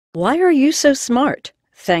Why are you so smart?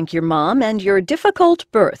 Thank your mom and your difficult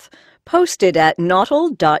birth. Posted at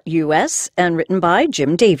nautil.us and written by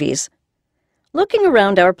Jim Davies. Looking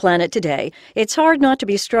around our planet today, it's hard not to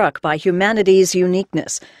be struck by humanity's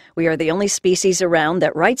uniqueness. We are the only species around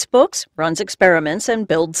that writes books, runs experiments, and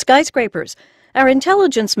builds skyscrapers. Our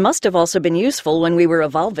intelligence must have also been useful when we were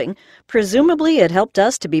evolving. Presumably, it helped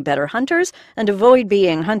us to be better hunters and avoid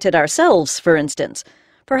being hunted ourselves, for instance.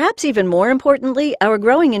 Perhaps even more importantly, our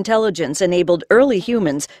growing intelligence enabled early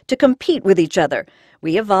humans to compete with each other.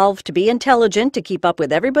 We evolved to be intelligent to keep up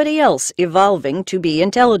with everybody else evolving to be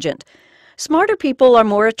intelligent. Smarter people are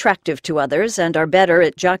more attractive to others and are better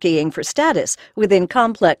at jockeying for status within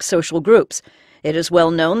complex social groups. It is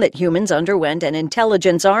well known that humans underwent an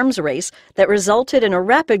intelligence arms race that resulted in a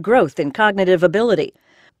rapid growth in cognitive ability.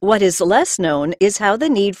 What is less known is how the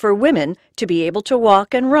need for women to be able to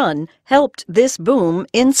walk and run helped this boom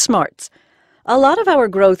in smarts. A lot of our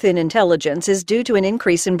growth in intelligence is due to an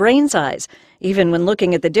increase in brain size. Even when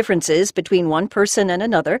looking at the differences between one person and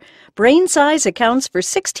another, brain size accounts for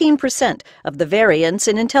 16% of the variance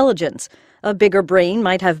in intelligence. A bigger brain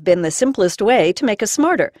might have been the simplest way to make us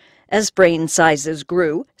smarter. As brain sizes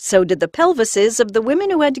grew, so did the pelvises of the women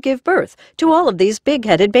who had to give birth to all of these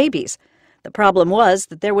big-headed babies. The problem was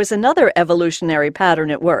that there was another evolutionary pattern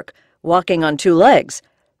at work, walking on two legs.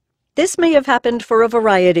 This may have happened for a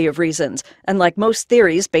variety of reasons, and like most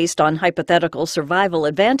theories based on hypothetical survival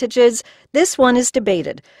advantages, this one is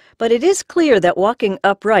debated. But it is clear that walking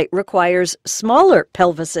upright requires smaller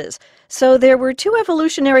pelvises, so there were two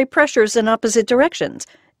evolutionary pressures in opposite directions.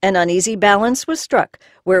 An uneasy balance was struck,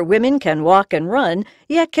 where women can walk and run,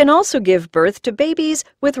 yet can also give birth to babies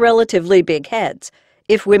with relatively big heads.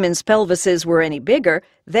 If women's pelvises were any bigger,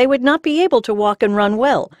 they would not be able to walk and run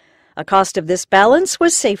well. A cost of this balance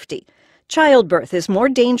was safety. Childbirth is more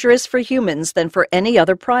dangerous for humans than for any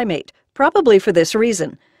other primate, probably for this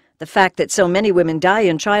reason. The fact that so many women die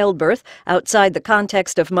in childbirth outside the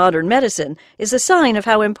context of modern medicine is a sign of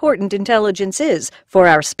how important intelligence is for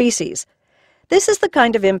our species. This is the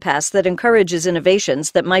kind of impasse that encourages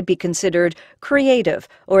innovations that might be considered creative,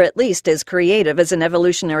 or at least as creative as an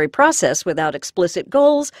evolutionary process without explicit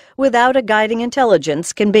goals, without a guiding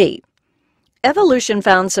intelligence can be. Evolution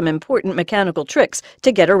found some important mechanical tricks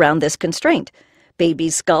to get around this constraint. Baby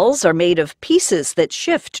skulls are made of pieces that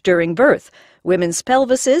shift during birth. Women's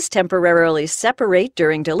pelvises temporarily separate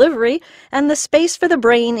during delivery, and the space for the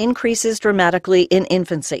brain increases dramatically in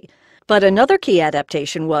infancy. But another key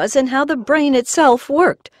adaptation was in how the brain itself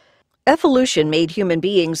worked. Evolution made human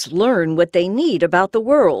beings learn what they need about the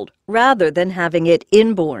world, rather than having it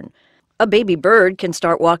inborn. A baby bird can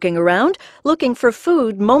start walking around, looking for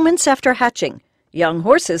food moments after hatching. Young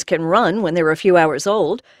horses can run when they're a few hours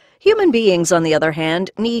old. Human beings, on the other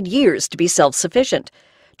hand, need years to be self-sufficient.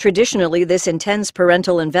 Traditionally, this intense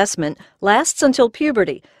parental investment lasts until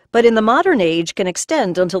puberty, but in the modern age can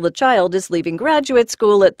extend until the child is leaving graduate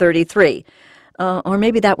school at 33. Or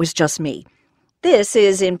maybe that was just me. This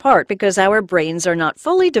is in part because our brains are not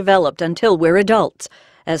fully developed until we're adults.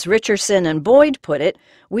 As Richardson and Boyd put it,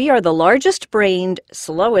 we are the largest-brained,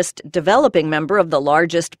 slowest developing member of the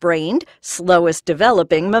largest-brained, slowest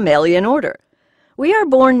developing mammalian order. We are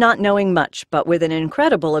born not knowing much, but with an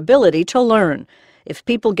incredible ability to learn. If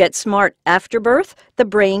people get smart after birth, the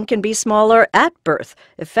brain can be smaller at birth,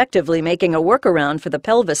 effectively making a workaround for the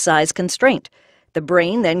pelvis size constraint. The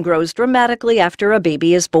brain then grows dramatically after a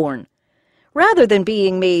baby is born. Rather than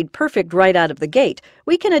being made perfect right out of the gate,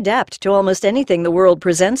 we can adapt to almost anything the world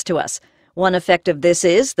presents to us. One effect of this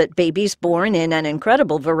is that babies born in an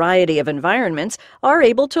incredible variety of environments are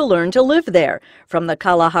able to learn to live there, from the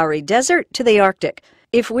Kalahari Desert to the Arctic.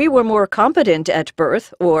 If we were more competent at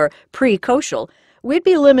birth, or precocial, we'd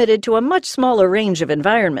be limited to a much smaller range of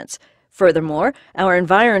environments. Furthermore, our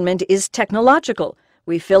environment is technological.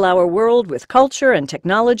 We fill our world with culture and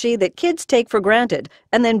technology that kids take for granted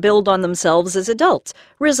and then build on themselves as adults,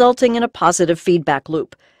 resulting in a positive feedback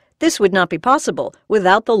loop. This would not be possible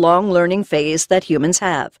without the long learning phase that humans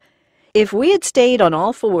have. If we had stayed on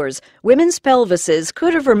all fours, women's pelvises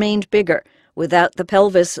could have remained bigger. Without the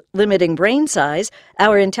pelvis limiting brain size,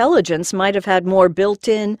 our intelligence might have had more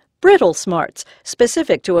built-in, brittle smarts,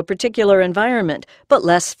 specific to a particular environment, but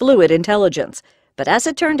less fluid intelligence. But as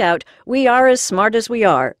it turned out, we are as smart as we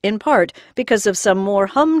are, in part because of some more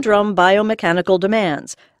humdrum biomechanical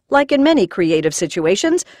demands. Like in many creative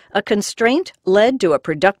situations, a constraint led to a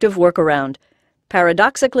productive workaround.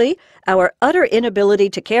 Paradoxically, our utter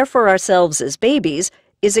inability to care for ourselves as babies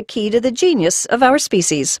is a key to the genius of our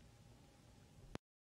species.